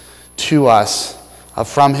to us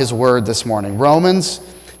from his word this morning. Romans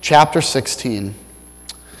chapter 16.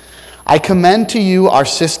 I commend to you our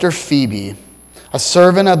sister Phoebe, a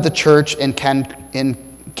servant of the church in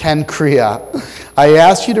Cenchrea. I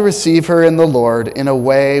ask you to receive her in the Lord in a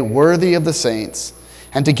way worthy of the saints,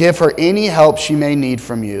 and to give her any help she may need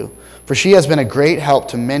from you, for she has been a great help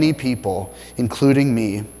to many people, including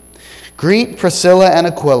me. Greet Priscilla and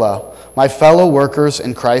Aquila, my fellow workers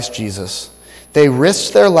in Christ Jesus. They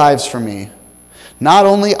risked their lives for me. Not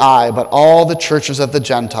only I, but all the churches of the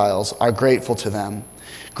Gentiles are grateful to them.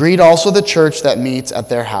 Greet also the church that meets at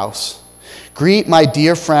their house. Greet my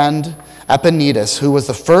dear friend Epaenetus, who was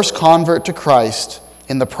the first convert to Christ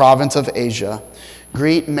in the province of Asia.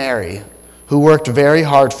 Greet Mary, who worked very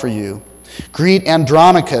hard for you. Greet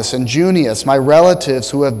Andronicus and Junius, my relatives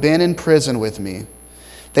who have been in prison with me.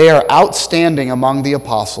 They are outstanding among the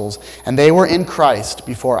apostles, and they were in Christ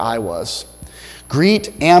before I was.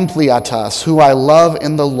 Greet Ampliatus, who I love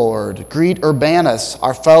in the Lord. Greet Urbanus,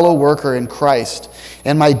 our fellow worker in Christ,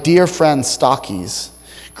 and my dear friend Stachys.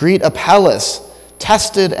 Greet Apelles,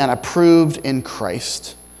 tested and approved in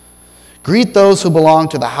Christ. Greet those who belong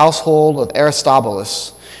to the household of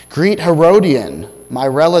Aristobulus. Greet Herodion, my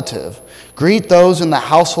relative. Greet those in the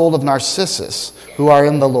household of Narcissus, who are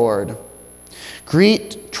in the Lord.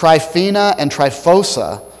 Greet Tryphena and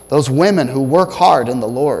Tryphosa, those women who work hard in the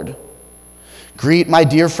Lord. Greet my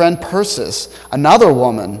dear friend Persis, another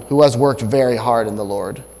woman who has worked very hard in the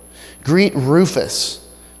Lord. Greet Rufus,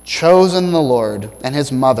 chosen in the Lord, and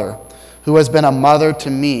his mother, who has been a mother to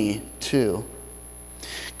me too.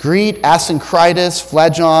 Greet Asyncritus,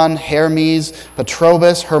 Phlegon, Hermes,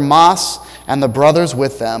 Patrobas, Hermas, and the brothers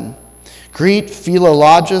with them. Greet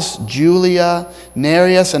Philologus, Julia,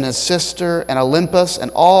 Nereus and his sister, and Olympus, and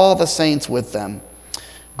all the saints with them.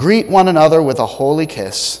 Greet one another with a holy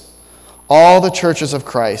kiss. All the churches of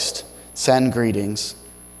Christ send greetings.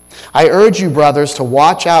 I urge you, brothers, to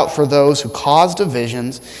watch out for those who cause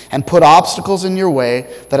divisions and put obstacles in your way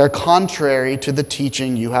that are contrary to the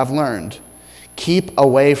teaching you have learned. Keep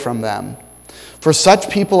away from them. For such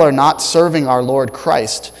people are not serving our Lord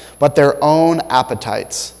Christ, but their own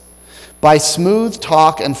appetites. By smooth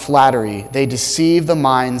talk and flattery, they deceive the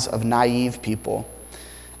minds of naive people.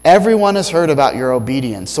 Everyone has heard about your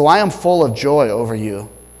obedience, so I am full of joy over you.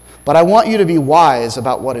 But I want you to be wise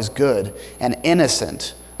about what is good and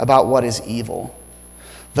innocent about what is evil.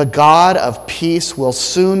 The God of peace will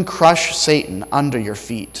soon crush Satan under your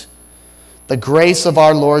feet. The grace of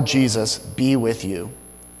our Lord Jesus be with you.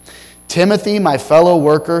 Timothy, my fellow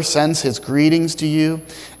worker, sends his greetings to you,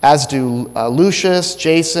 as do Lucius,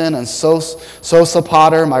 Jason, and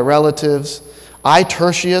Sosipater, my relatives. I,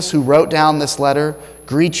 Tertius, who wrote down this letter,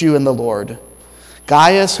 greet you in the Lord.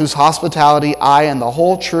 Gaius, whose hospitality I and the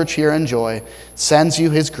whole church here enjoy, sends you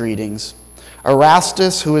his greetings.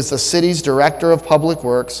 Erastus, who is the city's director of public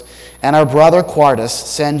works, and our brother Quartus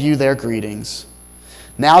send you their greetings.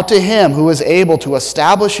 Now to him who is able to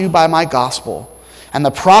establish you by my gospel and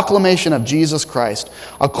the proclamation of Jesus Christ,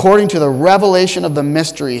 according to the revelation of the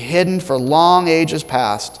mystery hidden for long ages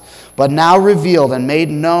past, but now revealed and made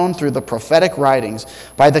known through the prophetic writings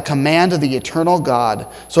by the command of the eternal God,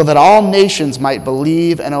 so that all nations might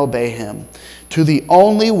believe and obey him. To the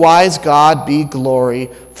only wise God be glory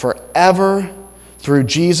forever through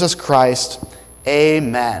Jesus Christ.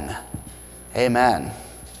 Amen. Amen.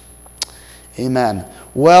 Amen.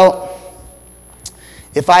 Well,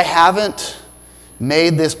 if I haven't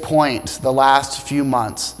made this point the last few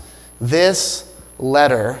months, this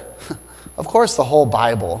letter, of course the whole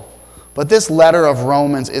Bible, but this letter of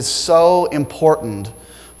Romans is so important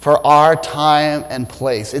for our time and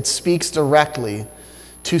place. It speaks directly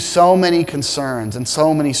to so many concerns and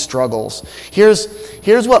so many struggles.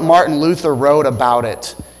 Here's what Martin Luther wrote about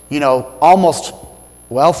it, almost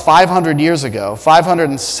 500 years ago,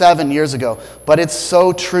 507 years ago, but it's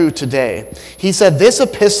so true today. He said, this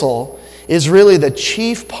epistle is really the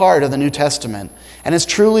chief part of the New Testament and is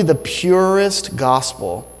truly the purest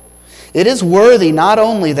gospel. It is worthy not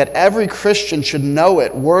only that every Christian should know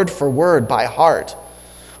it word for word by heart,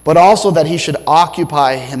 but also that he should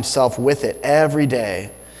occupy himself with it every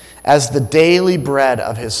day as the daily bread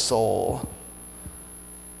of his soul.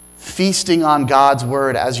 Feasting on God's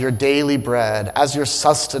word as your daily bread, as your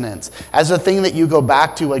sustenance, as a thing that you go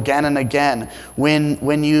back to again and again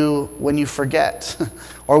when you forget,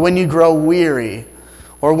 or when you grow weary,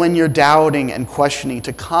 or when you're doubting and questioning,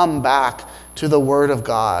 to come back to the word of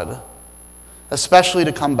God, especially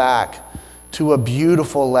to come back to a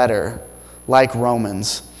beautiful letter like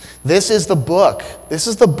Romans. This is the book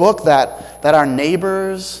that our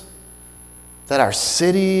neighbors, that our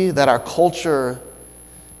city, that our culture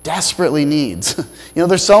desperately needs.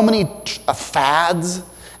 There's so many fads,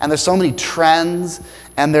 and there's so many trends,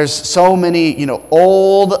 and there's so many,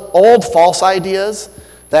 old false ideas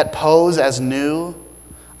that pose as new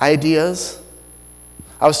ideas.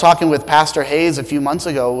 I was talking with Pastor Hayes a few months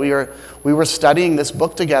ago. We were studying this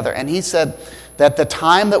book together, and he said that the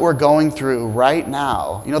time that we're going through right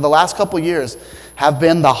now, the last couple years have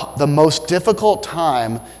been the most difficult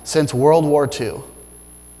time since World War II.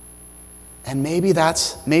 And maybe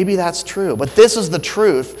that's true, but this is the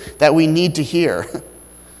truth that we need to hear.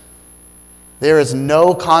 There is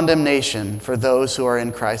no condemnation for those who are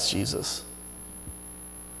in Christ Jesus.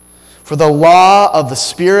 For the law of the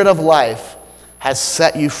Spirit of life has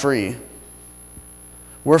set you free.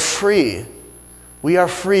 We're free. We are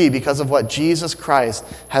free because of what Jesus Christ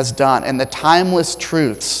has done and the timeless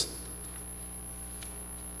truths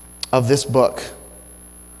of this book.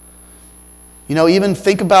 Even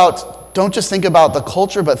don't just think about the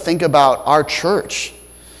culture, but think about our church.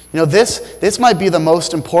 This might be the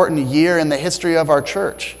most important year in the history of our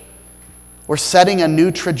church. We're setting a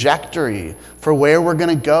new trajectory for where we're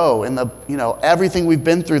going to go in everything we've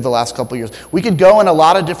been through the last couple of years. We could go in a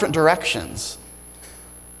lot of different directions.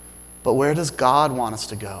 But where does God want us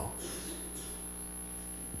to go?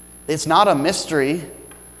 It's not a mystery.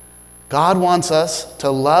 God wants us to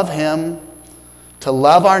love Him, to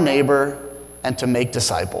love our neighbor, and to make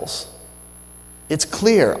disciples. It's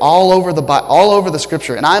clear all over the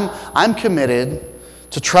Scripture, and I'm committed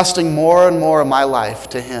to trusting more and more of my life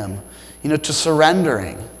to Him. To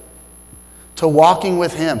surrendering, to walking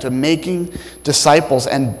with Him, to making disciples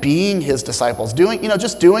and being His disciples,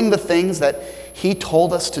 just doing the things that He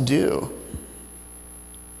told us to do.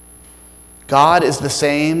 God is the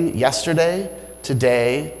same yesterday,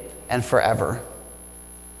 today, and forever.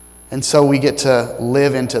 And so we get to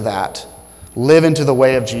live into that, live into the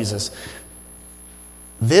way of Jesus.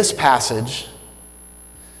 This passage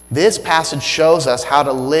shows us how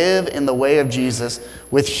to live in the way of Jesus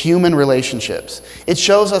with human relationships. It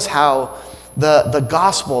shows us how the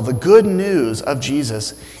gospel, the good news of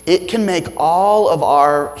Jesus, it can make all of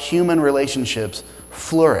our human relationships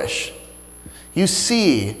flourish. You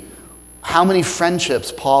see how many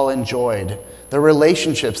friendships Paul enjoyed, the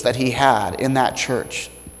relationships that he had in that church.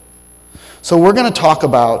 So we're going to talk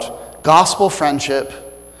about gospel friendship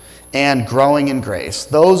and growing in grace.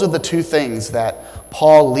 Those are the two things that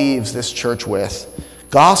Paul leaves this church with.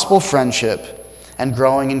 Gospel friendship and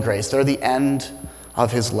growing in grace. They're the end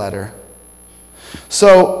of his letter.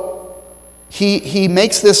 So he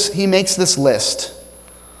makes this list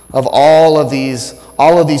of all of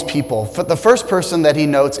these people. The first person that he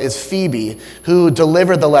notes is Phoebe, who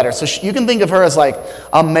delivered the letter. So you can think of her as like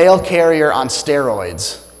a mail carrier on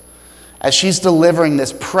steroids, as she's delivering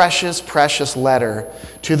this precious, precious letter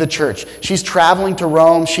to the church. She's traveling to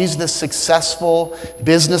Rome. She's this successful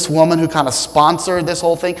businesswoman who kind of sponsored this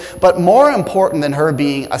whole thing. But more important than her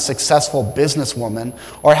being a successful businesswoman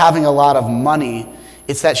or having a lot of money,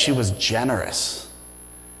 it's that she was generous.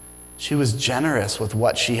 She was generous with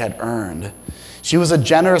what she had earned. She was a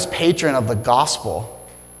generous patron of the gospel.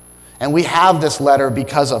 And we have this letter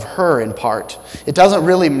because of her in part. It doesn't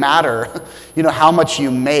really matter, how much you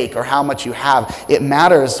make or how much you have. It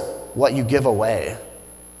matters what you give away,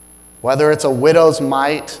 whether it's a widow's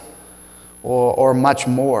mite or much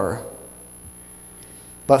more.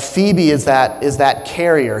 But Phoebe is that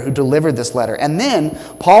carrier who delivered this letter. And then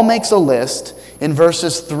Paul makes a list in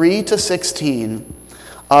verses 3 to 16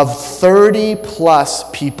 of 30 plus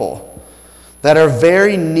people that are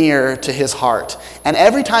very near to his heart. And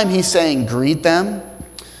every time he's saying greet them,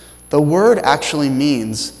 the word actually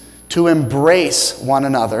means to embrace one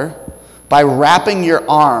another by wrapping your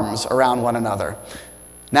arms around one another.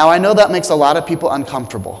 Now I know that makes a lot of people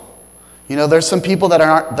uncomfortable. There's some people that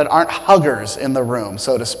aren't huggers in the room,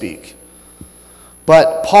 so to speak.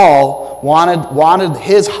 But Paul wanted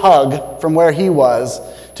his hug from where he was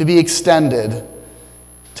to be extended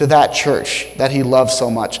to that church that he loved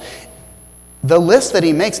so much. The list that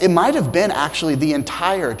he makes, it might have been actually the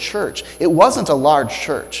entire church. It wasn't a large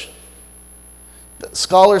church.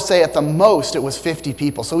 Scholars say at the most it was 50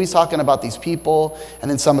 people. So he's talking about these people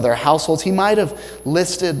and then some of their households. He might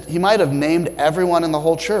have named everyone in the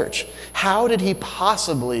whole church. How did he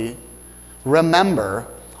possibly remember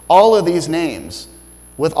all of these names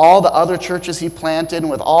with all the other churches he planted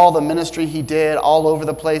and with all the ministry he did all over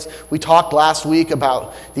the place? We talked last week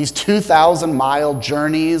about these 2,000-mile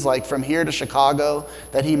journeys, like from here to Chicago,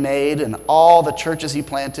 that he made and all the churches he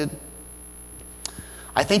planted.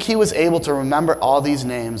 I think he was able to remember all these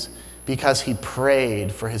names because he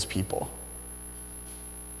prayed for his people.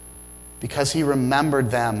 Because he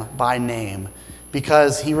remembered them by name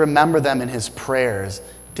because he remembered them in his prayers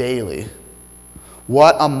daily.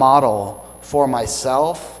 What a model for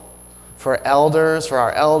myself, for our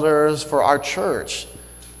elders, for our church,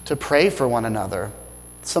 to pray for one another.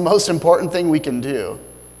 It's the most important thing we can do,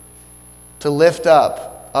 to lift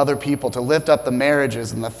up other people, to lift up the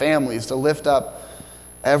marriages and the families, to lift up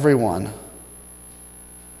everyone.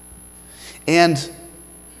 And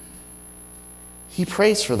he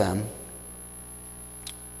prays for them.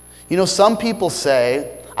 You know, some people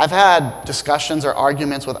say, I've had discussions or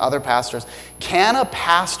arguments with other pastors, can a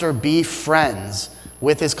pastor be friends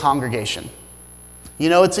with his congregation? You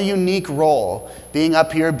know, it's a unique role, being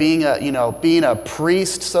up here, being a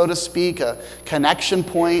priest, so to speak, a connection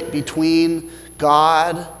point between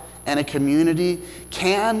God and a community.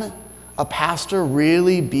 Can a pastor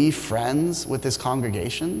really be friends with his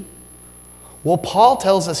congregation? Well, Paul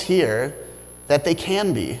tells us here that they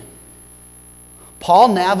can be. Paul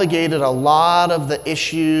navigated a lot of the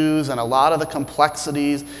issues and a lot of the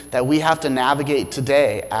complexities that we have to navigate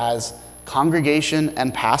today as congregation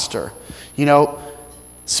and pastor. You know,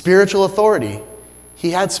 spiritual authority.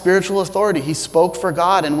 He had spiritual authority. He spoke for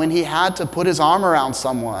God, and when he had to put his arm around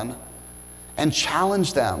someone and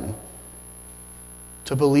challenge them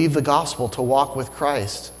to believe the gospel, to walk with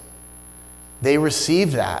Christ, they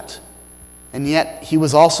received that. And yet he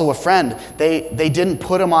was also a friend. They didn't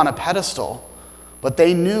put him on a pedestal, but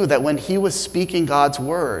they knew that when he was speaking God's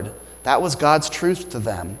word, that was God's truth to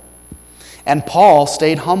them. And Paul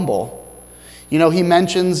stayed humble. You know, he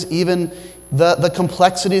mentions even the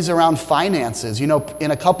complexities around finances. You know,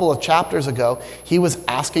 in a couple of chapters ago, he was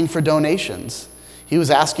asking for donations. He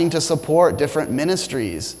was asking to support different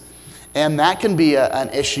ministries. And that can be an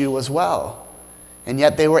issue as well. And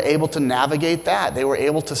yet they were able to navigate that. They were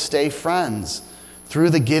able to stay friends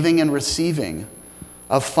through the giving and receiving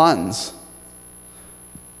of funds.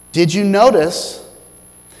 Did you notice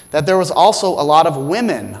that there was also a lot of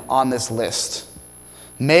women on this list?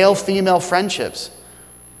 Male-female friendships.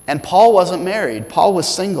 And Paul wasn't married. Paul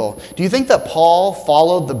was single. Do you think that Paul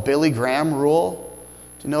followed the Billy Graham rule?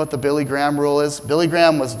 Do you know what the Billy Graham rule is? Billy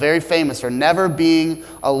Graham was very famous for never being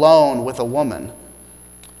alone with a woman.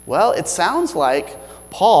 Well, it sounds like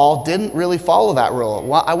Paul didn't really follow that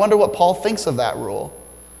rule. I wonder what Paul thinks of that rule.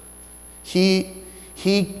 He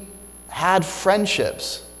had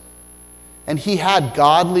friendships, and he had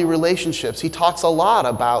godly relationships. He talks a lot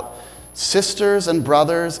about sisters and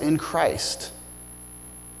brothers in Christ.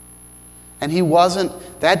 And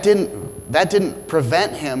that didn't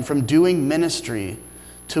prevent him from doing ministry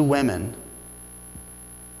to women.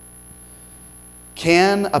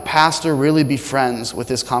 Can a pastor really be friends with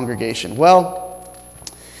his congregation? Well,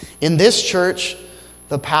 in this church,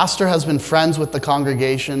 the pastor has been friends with the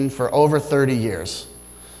congregation for over 30 years.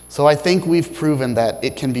 So I think we've proven that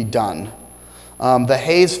it can be done. The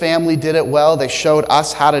Hayes family did it well. They showed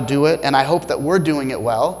us how to do it, and I hope that we're doing it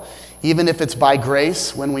well, even if it's by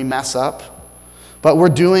grace when we mess up. But we're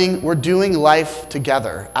doing life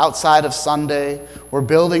together. Outside of Sunday, we're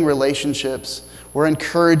building relationships. We're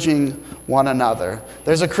encouraging one another.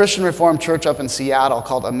 There's a Christian Reformed church up in Seattle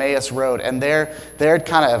called Emmaus Road, and their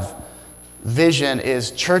kind of vision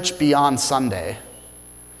is church beyond Sunday.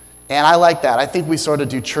 And I like that. I think we sort of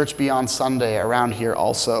do church beyond Sunday around here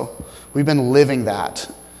also. We've been living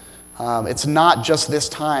that. It's not just this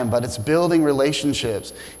time, but it's building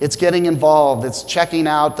relationships. It's getting involved. It's checking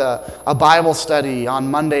out a Bible study on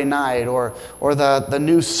Monday night, or the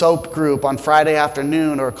new soap group on Friday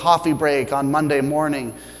afternoon, or coffee break on Monday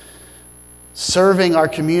morning. Serving our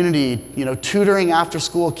community, tutoring after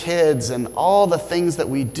school kids, and all the things that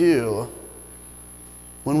we do.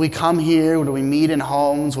 When we come here, when we meet in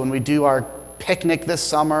homes, when we do our picnic this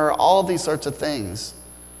summer, all these sorts of things.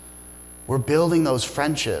 We're building those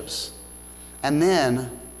friendships. And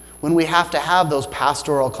then, when we have to have those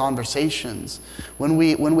pastoral conversations, when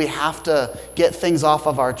we have to get things off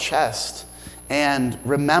of our chest and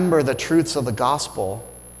remember the truths of the gospel,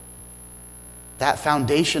 that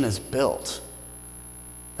foundation is built.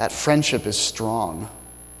 That friendship is strong.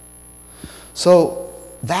 So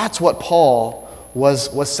that's what Paul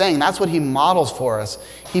was saying. That's what he models for us.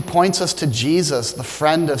 He points us to Jesus, the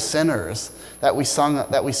friend of sinners, that we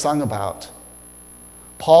sung about.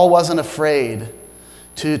 Paul wasn't afraid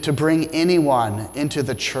to bring anyone into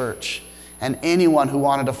the church and anyone who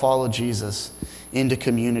wanted to follow Jesus into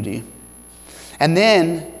community. And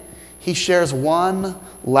then he shares one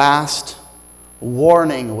last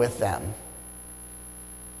warning with them.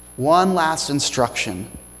 One last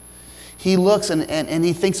instruction. He looks and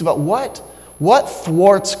he thinks about what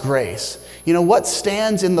thwarts grace? What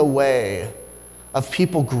stands in the way of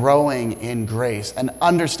people growing in grace and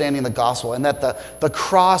understanding the gospel, and that the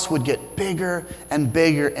cross would get bigger and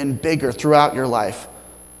bigger and bigger throughout your life.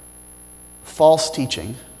 False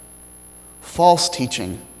teaching. False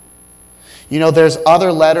teaching. You know, there's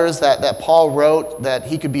other letters that Paul wrote that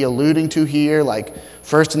he could be alluding to here, like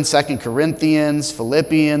 1st and 2nd Corinthians,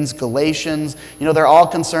 Philippians, Galatians. You know, they're all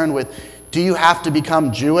concerned with, do you have to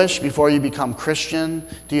become Jewish before you become Christian?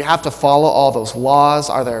 Do you have to follow all those laws?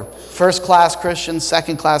 Are there first-class Christians,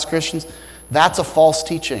 second-class Christians? That's a false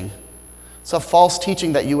teaching. It's a false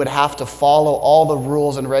teaching that you would have to follow all the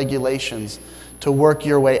rules and regulations to work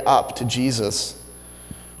your way up to Jesus.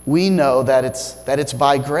 We know that it's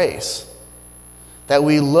by grace, that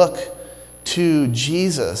we look to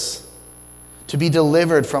Jesus to be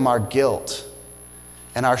delivered from our guilt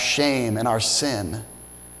and our shame and our sin.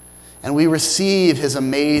 And we receive his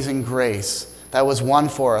amazing grace that was won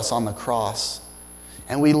for us on the cross.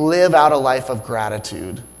 And we live out a life of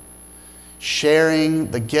gratitude, sharing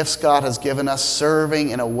the gifts God has given us, serving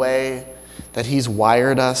in a way that he's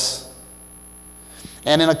wired us.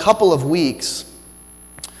 And in a couple of weeks,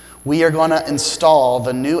 we are going to install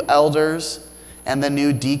the new elders and the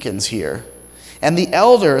new deacons here. And the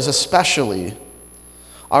elders especially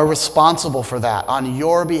are responsible for that on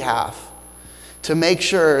your behalf, to make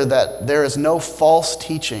sure that there is no false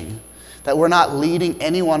teaching, that we're not leading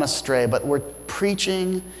anyone astray, but we're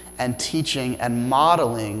preaching and teaching and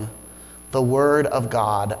modeling the Word of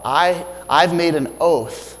God. I've made an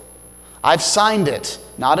oath. I've signed it,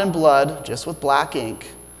 not in blood, just with black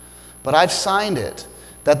ink, but I've signed it,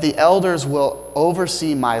 that the elders will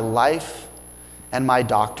oversee my life and my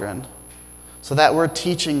doctrine, so that we're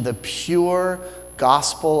teaching the pure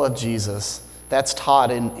gospel of Jesus that's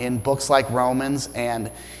taught in books like Romans and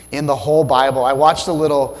in the whole Bible. I watched a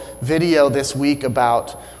little video this week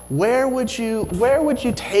about where would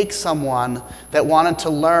you take someone that wanted to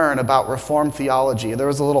learn about Reformed theology. There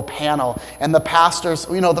was a little panel, and the pastors,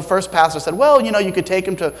 the first pastor said, well, you could take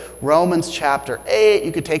him to Romans chapter 8,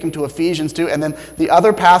 you could take him to Ephesians 2, and then the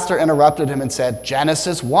other pastor interrupted him and said,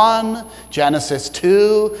 Genesis 1, Genesis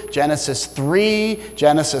 2, Genesis 3,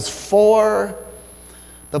 Genesis 4.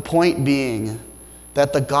 The point being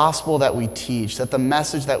that the gospel that we teach, that the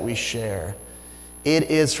message that we share, it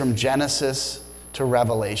is from Genesis to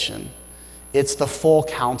Revelation. It's the full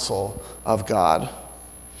counsel of God.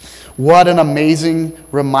 What an amazing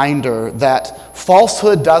reminder that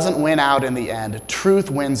falsehood doesn't win out in the end. Truth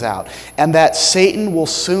wins out. And that Satan will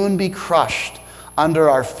soon be crushed under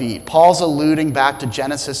our feet. Paul's alluding back to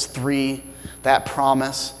Genesis 3, that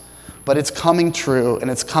promise. But it's coming true, and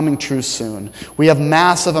it's coming true soon. We have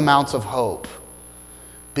massive amounts of hope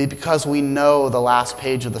because we know the last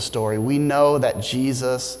page of the story. We know that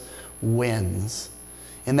Jesus wins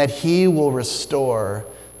and that he will restore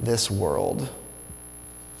this world.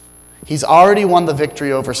 He's already won the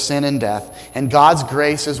victory over sin and death, and God's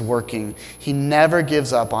grace is working. He never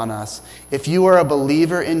gives up on us. If you are a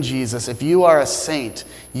believer in Jesus, if you are a saint,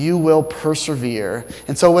 you will persevere.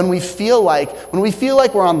 And so when we feel like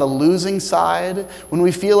we're on the losing side, when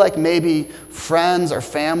we feel like maybe friends or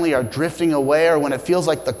family are drifting away, or when it feels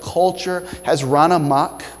like the culture has run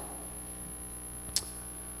amok,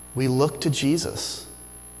 we look to Jesus.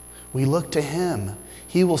 We look to him.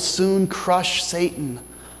 He will soon crush Satan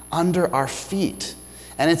under our feet.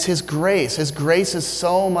 And it's his grace. His grace is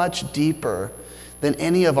so much deeper than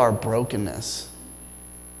any of our brokenness,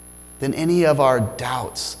 than any of our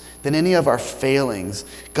doubts, than any of our failings.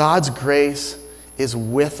 God's grace is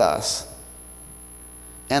with us.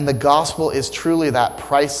 And the gospel is truly that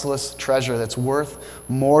priceless treasure that's worth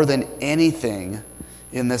more than anything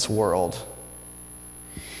in this world.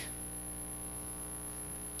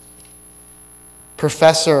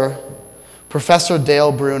 Professor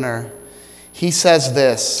Dale Bruner, he says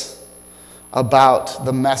this about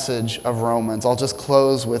the message of Romans. I'll just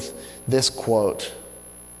close with this quote.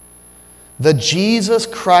 The Jesus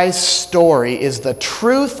Christ story is the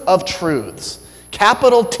truth of truths.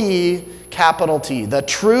 Capital T, capital T. The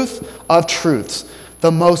truth of truths.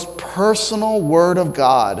 The most personal word of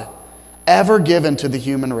God ever given to the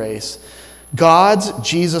human race. God's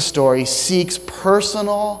Jesus story seeks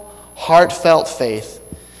personal, heartfelt faith.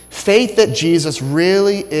 Faith that Jesus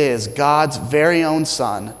really is God's very own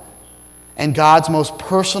Son and God's most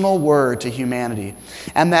personal word to humanity.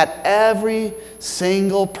 And that every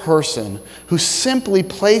single person who simply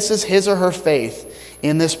places his or her faith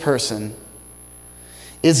in this person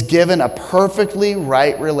is given a perfectly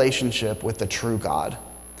right relationship with the true God.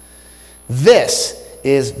 This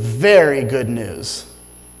is very good news.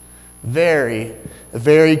 Very,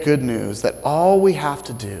 very good news that all we have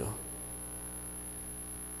to do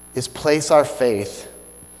is place our faith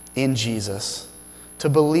in Jesus, to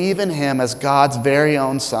believe in him as God's very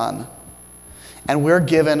own Son. And we're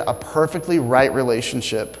given a perfectly right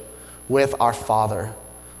relationship with our Father,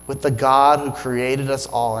 with the God who created us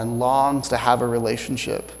all and longs to have a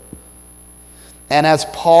relationship. And as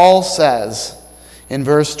Paul says in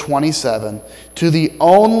verse 27, to the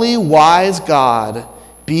only wise God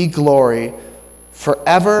be glory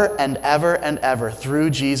forever and ever and ever through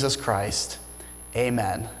Jesus Christ.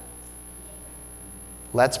 Amen.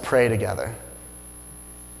 Let's pray together.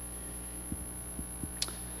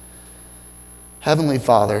 Heavenly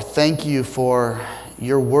Father, thank you for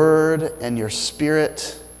your word and your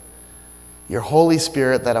Spirit, your Holy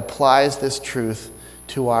Spirit that applies this truth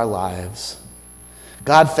to our lives.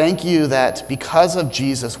 God, thank you that because of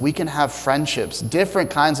Jesus, we can have friendships, different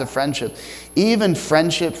kinds of friendship, even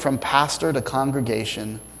friendship from pastor to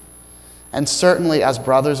congregation, and certainly as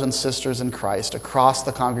brothers and sisters in Christ across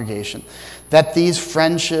the congregation, that these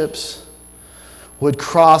friendships would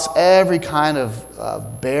cross every kind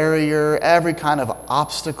of barrier, every kind of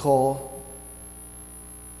obstacle,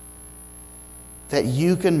 that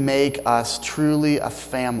you can make us truly a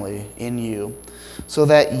family in you, so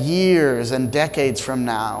that years and decades from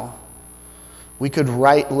now, we could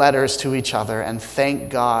write letters to each other and thank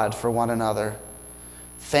God for one another.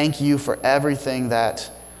 Thank you for everything that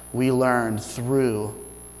we learned through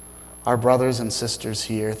our brothers and sisters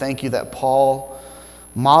here. Thank you that Paul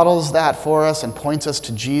models that for us and points us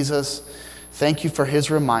to Jesus. Thank you for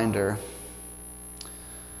his reminder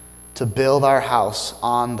to build our house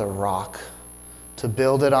on the rock, to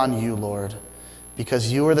build it on you, Lord,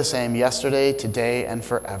 because you are the same yesterday, today, and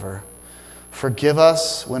forever. Forgive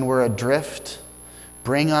us when we're adrift.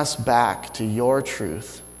 Bring us back to your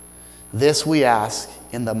truth. This we ask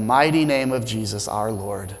in the mighty name of Jesus our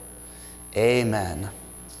Lord. Amen.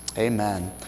 Amen.